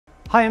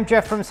Hi, I'm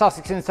Jeff from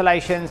Sussex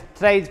Installations.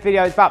 Today's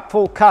video is about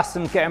Ford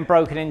Customs getting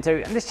broken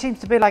into, and this seems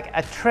to be like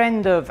a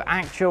trend of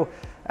actual,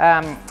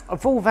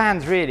 of all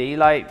vans really,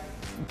 like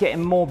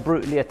getting more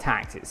brutally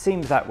attacked. It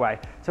seems that way.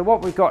 So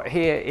what we've got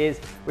here is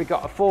we've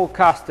got a Ford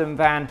Custom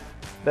van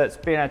that's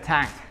been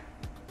attacked,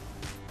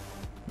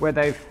 where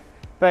they've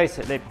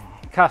basically,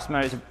 customer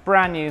is a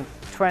brand new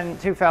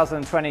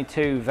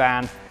 2022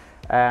 van.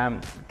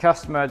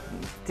 Customer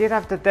did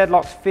have the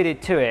deadlocks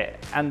fitted to it,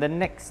 and the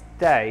next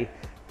day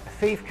a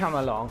thief come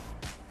along.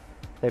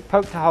 They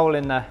poked a hole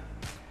in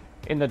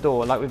the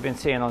door, like we've been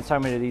seeing on so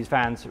many of these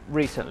vans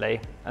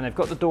recently, and they've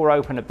got the door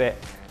open a bit,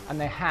 and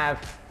they have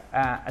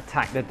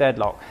attacked the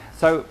deadlock.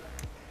 So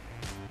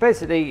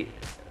basically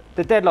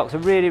the deadlocks are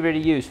really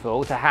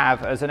useful to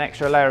have as an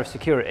extra layer of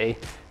security,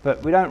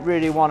 but we don't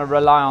really want to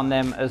rely on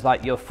them as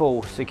like your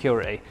full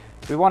security.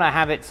 We want to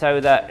have it so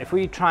that if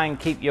we try and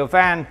keep your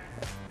van,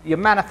 your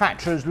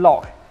manufacturer's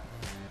locked,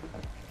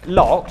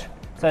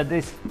 so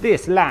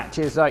this latch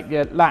is like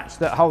your latch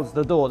that holds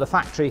the door, the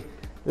factory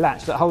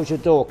latch that holds your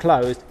door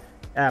closed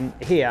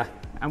here,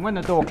 and when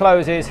the door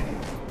closes,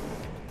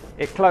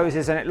 it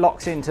closes and it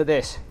locks into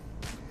this.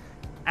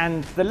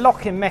 And the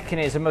locking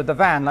mechanism of the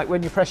van, like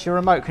when you press your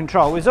remote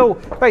control, is all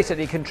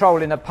basically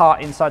controlling a part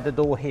inside the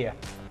door here.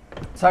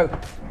 So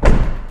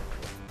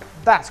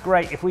that's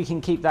great if we can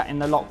keep that in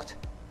the locked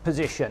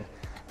position.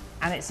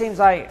 And it seems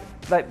like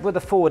with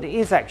the Ford, it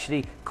is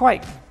actually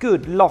quite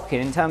good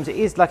locking in terms, it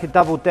is like a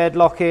double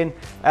deadlocking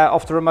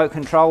off the remote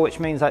control,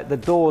 which means like the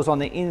doors on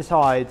the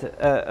inside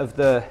of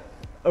the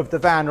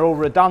van are all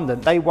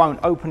redundant. They won't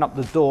open up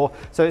the door.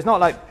 So it's not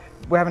like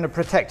we're having to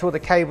protect all the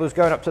cables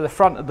going up to the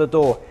front of the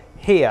door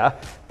here,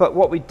 but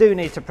what we do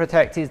need to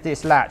protect is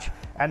this latch.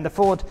 And the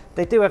Ford,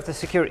 they do have the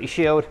security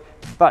shield,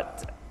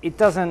 but it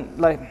doesn't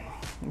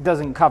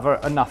cover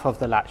enough of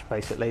the latch.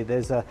 Basically,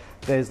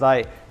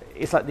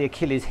 it's like the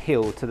Achilles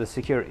heel to the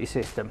security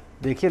system.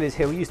 The Achilles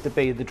heel used to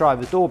be the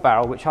driver's door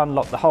barrel, which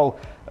unlocked the whole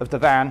of the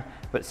van,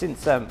 but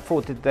since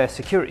Ford did their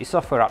security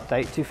software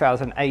update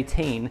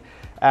 2018,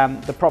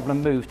 the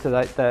problem moved to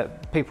the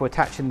people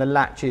attaching the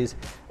latches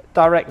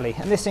directly,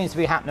 and this seems to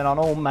be happening on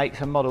all makes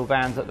and model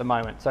vans at the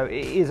moment, so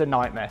it is a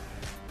nightmare.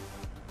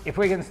 If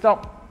we can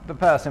stop the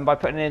person by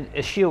putting in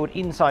a shield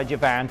inside your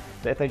van,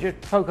 that if they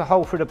just poke a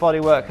hole through the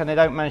bodywork and they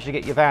don't manage to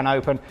get your van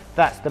open,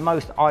 that's the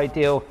most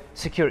ideal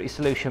security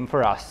solution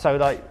for us. So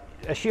like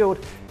a shield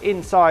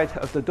inside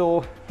of the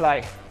door,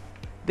 like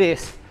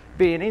this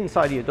being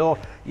inside your door,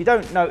 you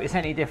don't notice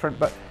any different,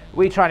 but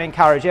we try and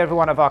encourage every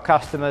one of our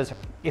customers,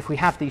 if we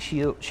have these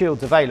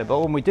shields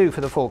available, and we do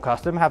for the Ford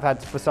Custom, have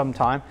had for some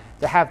time,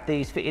 to have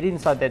these fitted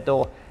inside their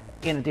door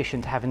in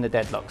addition to having the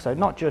deadlock. So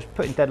not just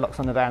putting deadlocks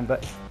on the van,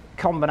 but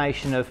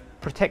combination of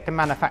protect the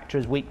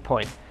manufacturer's weak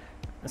point.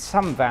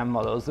 Some van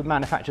models, the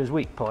manufacturer's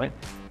weak point,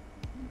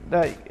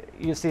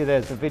 you see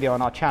there's a video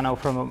on our channel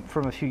from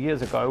a few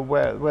years ago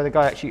where the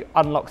guy actually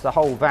unlocks the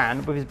whole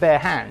van with his bare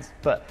hands.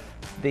 But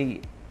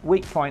the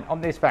weak point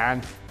on this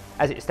van,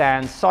 as it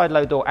stands, side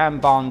load door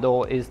and barn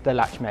door, is the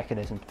latch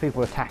mechanism.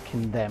 People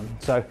attacking them.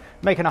 So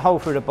making a hole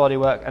through the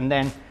bodywork, and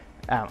then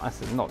I'm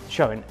not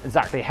showing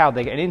exactly how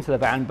they're getting into the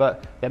van,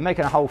 but they're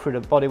making a hole through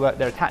the bodywork,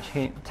 they're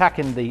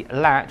attacking the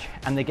latch,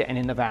 and they're getting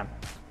in the van.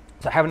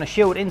 So having a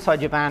shield inside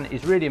your van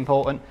is really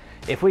important.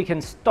 If we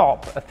can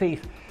stop a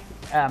thief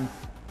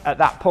at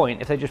that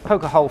point, if they just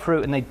poke a hole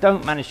through and they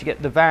don't manage to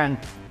get the van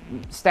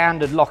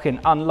standard locking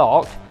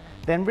unlocked,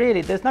 then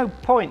really there's no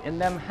point in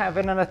them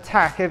having an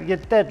attack of your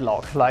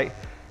deadlock. Like,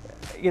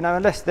 you know,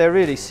 unless they're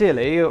really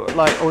silly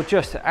or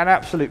just an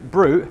absolute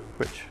brute,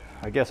 which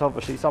I guess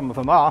obviously some of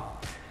them are,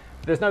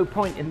 there's no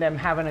point in them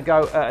having a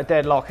go at a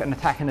deadlock and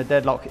attacking a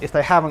deadlock if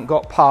they haven't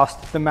got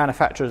past the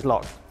manufacturer's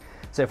lock.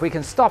 So if we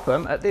can stop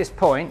them at this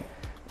point,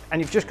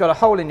 and you've just got a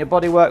hole in your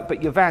bodywork,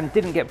 but your van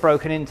didn't get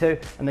broken into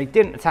and they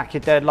didn't attack your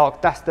deadlock,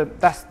 that's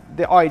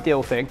the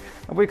ideal thing.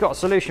 And we've got a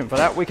solution for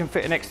that. We can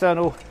fit an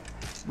external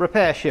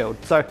repair shield.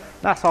 So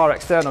that's our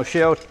external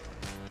shield.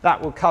 That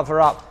will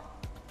cover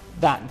up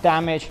that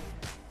damage.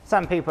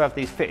 Some people have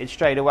these fitted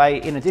straight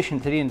away in addition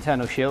to the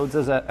internal shields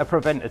as a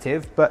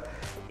preventative, but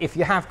if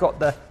you have got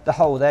the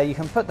hole there, you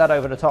can put that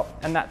over the top,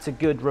 and that's a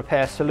good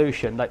repair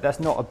solution. Like,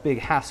 that's not a big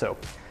hassle.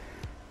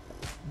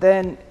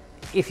 Then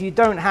if you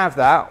don't have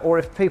that, or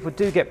if people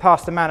do get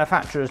past the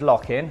manufacturer's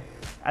lock-in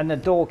and the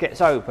door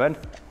gets opened,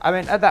 I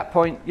mean, at that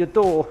point, your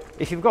door,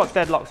 if you've got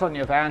deadlocks on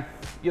your van,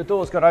 your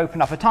door's got to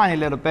open up a tiny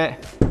little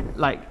bit,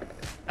 like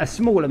a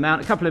small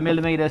amount, a couple of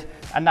millimeters,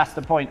 and that's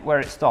the point where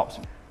it stops.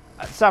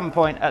 At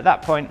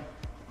that point,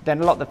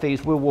 then a lot of the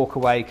thieves will walk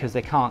away because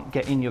they can't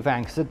get in your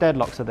van because the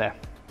deadlocks are there.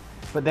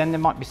 But then there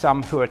might be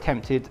some who are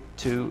tempted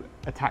to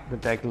attack the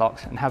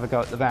deadlocks and have a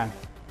go at the van.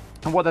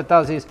 And what that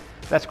does is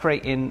that's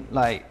creating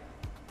like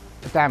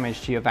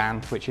damage to your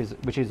van, which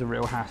is a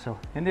real hassle.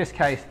 In this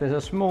case, there's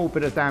a small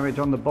bit of damage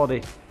on the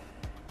body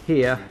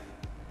here,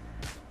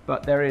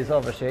 but there is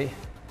obviously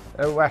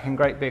a whacking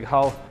great big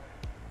hole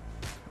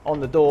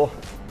on the door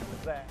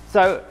there.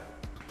 So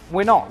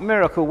we're not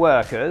miracle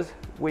workers.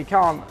 We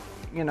can't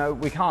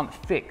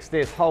fix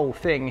this whole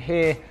thing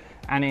here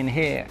and in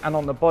here and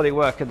on the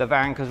bodywork of the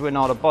van, because we're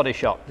not a body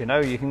shop. You know,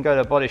 you can go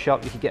to a body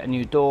shop, you can get a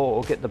new door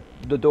or get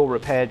the door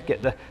repaired,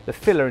 get the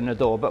filler in the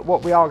door. But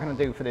what we are going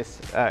to do for this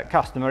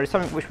customer is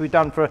something which we've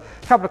done for a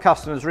couple of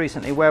customers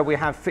recently, where we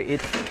have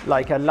fitted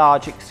like a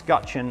large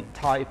escutcheon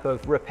type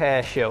of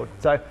repair shield.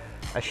 So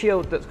a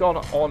shield that's gone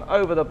on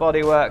over the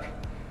bodywork,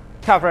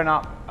 covering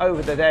up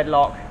over the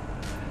deadlock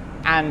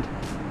and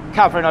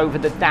covering over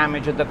the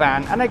damage of the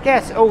van. And I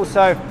guess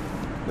also,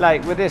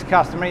 like with this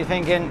customer, he's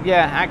thinking,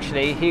 yeah,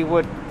 actually he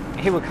would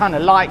kind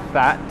of like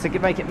that to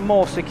make it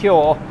more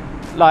secure,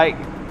 like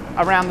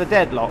around the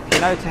deadlock,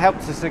 you know, to help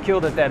to secure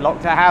the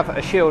deadlock, to have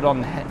a shield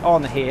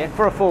on here.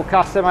 For a full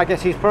custom, I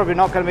guess he's probably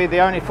not going to be the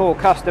only full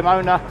custom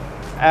owner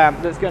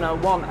that's going to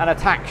want an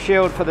attack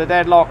shield for the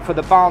deadlock, for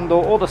the barn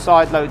door or the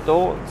side load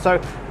door.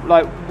 So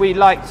like we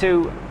like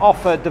to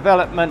offer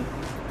development,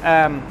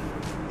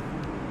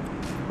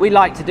 we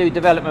like to do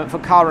development for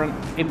current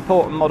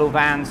important model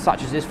vans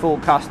such as this full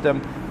custom,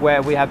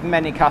 where we have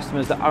many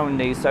customers that own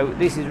these. So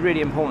this is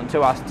really important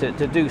to us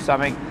to do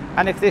something.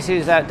 And if this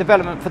is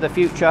development for the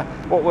future,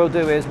 what we'll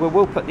do is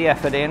we'll put the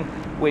effort in,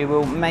 we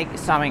will make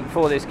something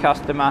for this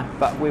customer,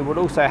 but we will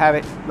also have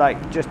it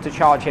like just to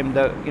charge him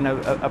the, you know,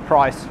 a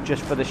price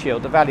just for the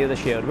shield, the value of the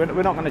shield. We're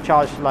not going to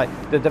charge like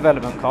the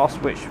development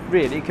cost, which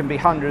really can be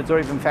hundreds or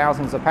even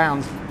thousands of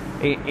pounds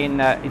in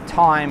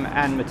time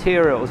and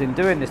materials in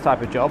doing this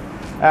type of job,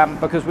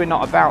 because we're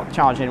not about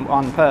charging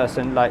one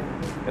person like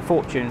a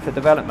fortune for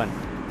development.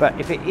 But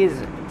if it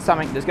is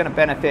something that's going to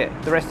benefit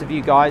the rest of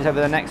you guys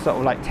over the next sort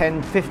of like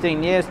 10,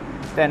 15 years,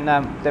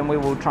 then we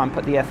will try and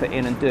put the effort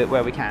in and do it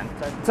where we can.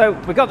 So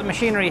we've got the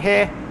machinery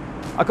here,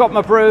 I've got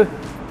my brew,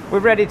 we're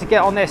ready to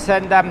get on this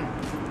and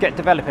get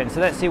developing. So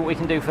let's see what we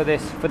can do for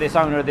this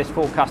owner of this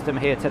full custom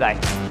here today.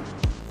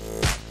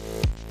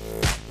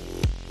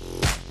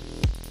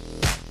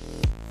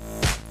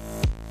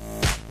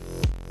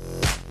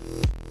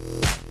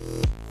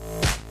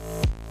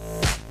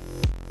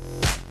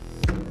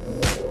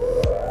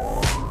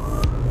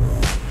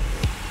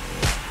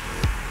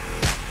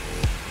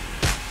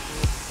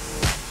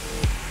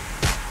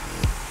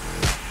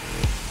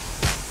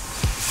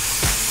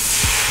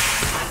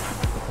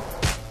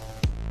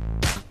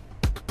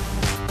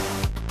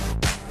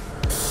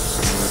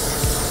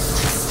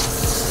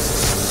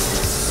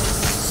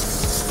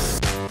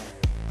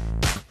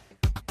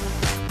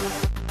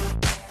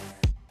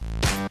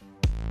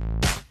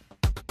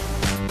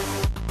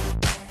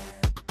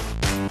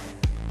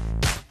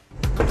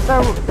 So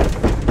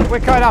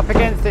we're kind of up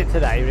against it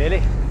today, really.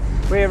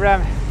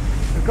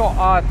 We've got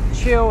our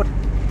shield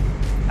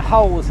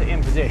holes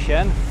in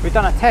position. We've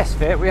done a test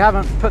fit. We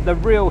haven't put the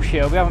real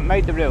shield. We haven't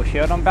made the real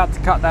shield. I'm about to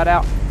cut that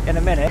out in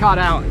a minute. Cut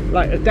out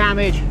like the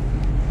damage.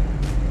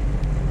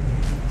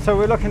 So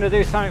we're looking to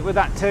do something with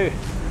that too.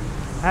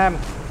 I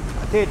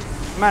did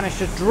manage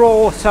to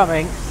draw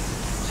something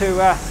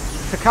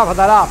to cover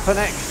that up, an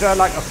extra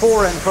like a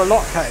fore end for a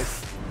lock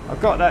case.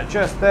 I've got that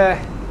just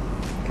there.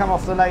 Come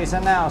off the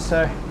laser now,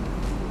 so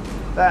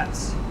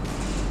that's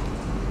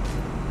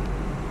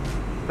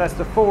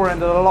the fore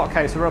end of the lock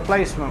case, a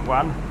replacement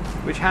one,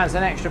 which has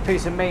an extra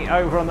piece of meat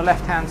over on the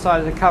left hand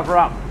side to cover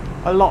up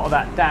a lot of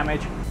that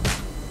damage.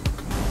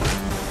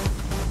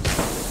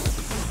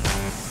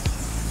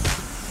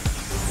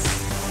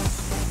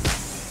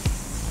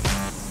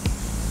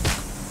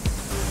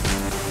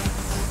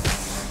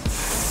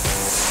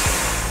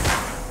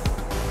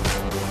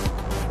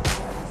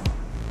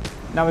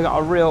 Now we've got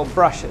a real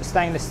brush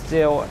stainless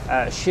steel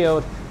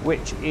shield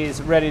which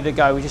is ready to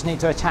go. We just need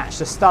to attach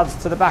the studs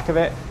to the back of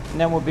it and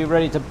then we'll be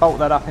ready to bolt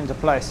that up into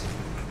place.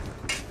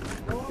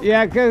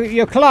 Yeah,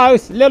 you're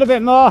close, a little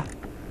bit more.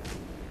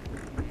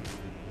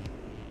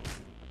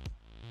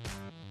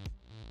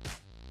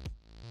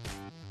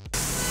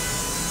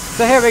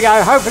 So here we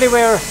go, hopefully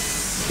we're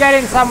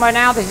getting somewhere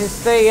now. This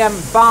is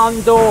the barn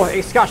door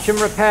escutcheon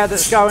repair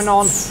that's going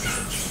on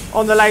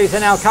the laser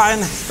now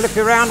cutting. Flip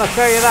it around, I'll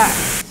show you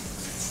that.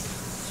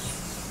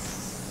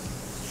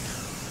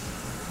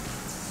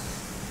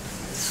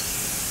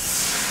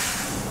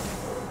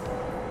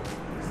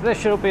 This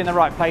should be in the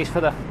right place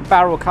for the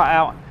barrel cut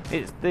out.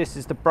 This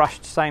is the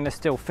brushed stainless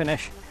steel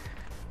finish.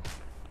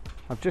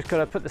 I've just got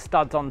to put the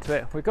studs onto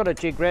it. We've got a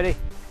jig ready.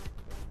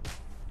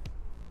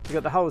 We've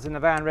got the holes in the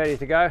van ready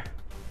to go.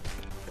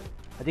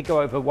 I did go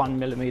over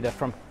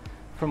 1mm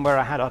from where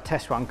I had our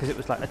test one because it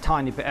was like a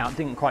tiny bit out,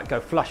 didn't quite go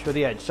flush with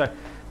the edge. So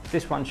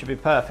this one should be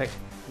perfect.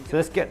 So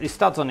let's get these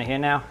studs on here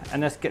now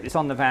and let's get this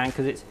on the van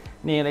because it's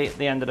nearly at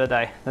the end of the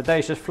day. The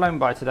day's just flown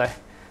by today.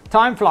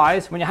 Time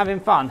flies when you're having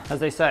fun,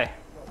 as they say.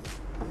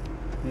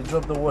 You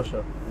dropped the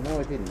washer. No,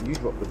 I didn't. You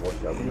dropped the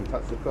washer when you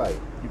touched the plate.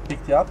 You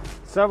picked it up?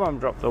 Someone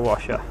dropped the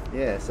washer.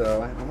 Yeah,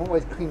 so I'm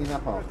always cleaning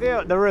up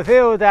after. The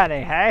reveal,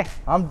 Danny, hey?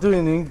 I'm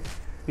doing it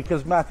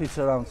because Matt is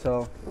around,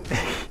 so...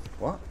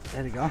 What?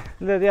 There you go.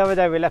 The other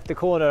day we left the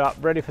corner up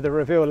ready for the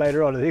reveal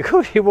later on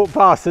and he walked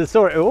past and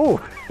saw it. Oh,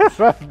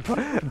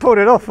 pulled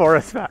it off for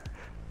us, Matt.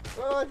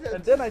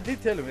 And then I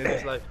did tell him, it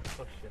was like,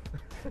 oh shit.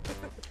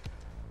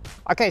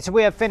 Okay, so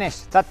we have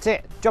finished. That's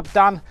it. Job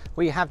done.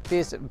 We have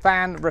this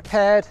van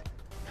repaired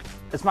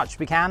as much as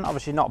we can.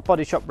 Obviously not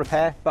body shop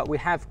repair, but we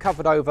have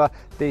covered over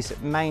this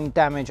main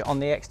damage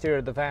on the exterior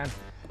of the van.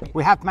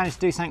 We have managed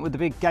to do something with the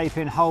big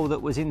gaping hole that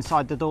was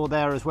inside the door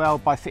there as well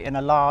by fitting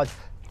a large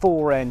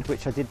fore end,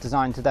 which I did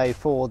design today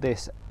for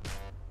this.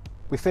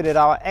 We fitted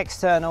our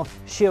external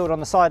shield on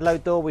the side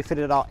load door. We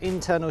fitted our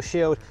internal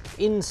shield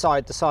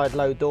inside the side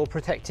load door,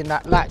 protecting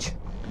that latch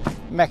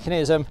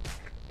mechanism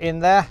in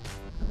there.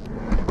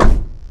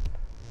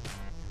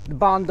 The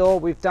barn door,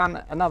 we've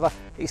done another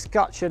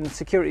escutcheon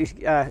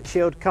security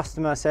shield.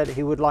 Customer said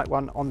he would like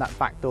one on that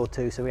back door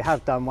too, so we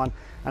have done one,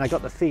 and I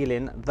got the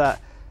feeling that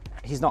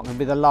he's not going to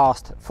be the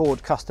last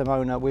Ford custom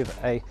owner with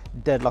a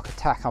Deadlock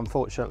attack,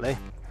 unfortunately.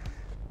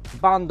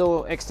 Barn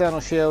door external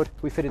shield,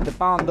 we fitted the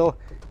barn door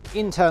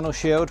internal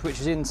shield, which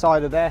is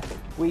inside of there.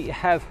 We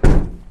have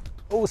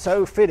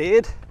also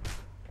fitted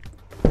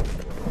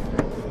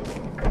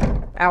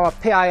our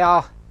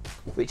PIR,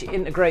 which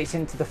integrates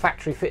into the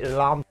factory fitted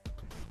alarm.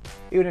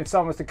 Even if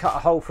someone was to cut a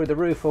hole through the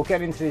roof or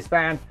get into this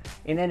van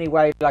in any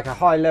way, like a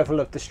high level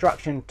of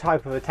destruction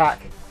type of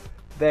attack,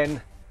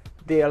 then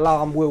the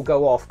alarm will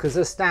go off, because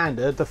as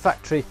standard,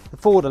 the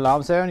Ford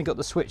alarms, they only got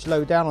the switch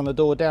low down on the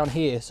door down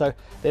here, so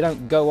they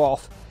don't go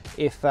off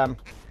if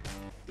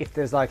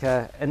there's like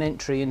an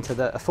entry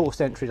into a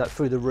forced entry like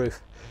through the roof.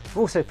 We've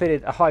also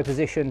fitted a high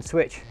position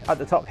switch at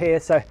the top here,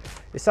 so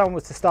if someone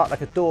was to start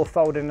like a door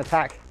folding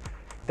attack,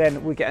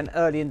 then we get an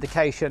early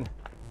indication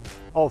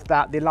of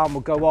that. The alarm will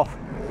go off.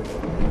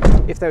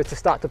 If they were to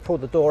start to pull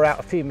the door out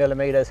a few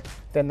millimeters,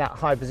 then that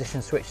high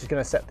position switch is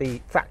going to set the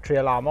factory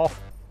alarm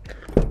off.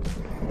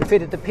 We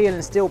fitted the peel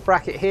and steel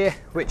bracket here,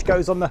 which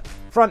goes on the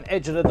front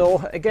edge of the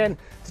door, again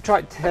to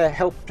try to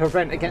help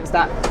prevent against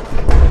that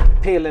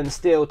peel and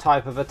steel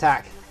type of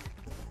attack.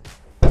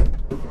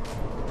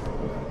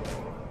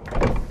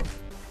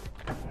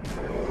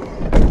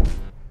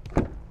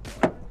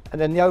 And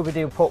then the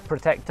overdue port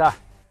protector.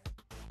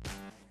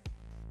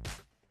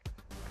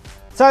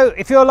 So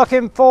if you're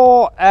looking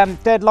for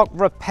Deadlock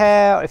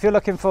repair, if you're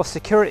looking for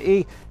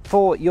security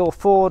for your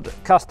Ford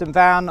custom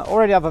van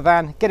or any other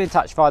van, get in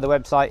touch via the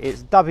website.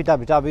 It's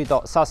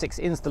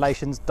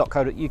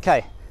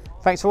www.sussexinstallations.co.uk.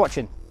 Thanks for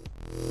watching.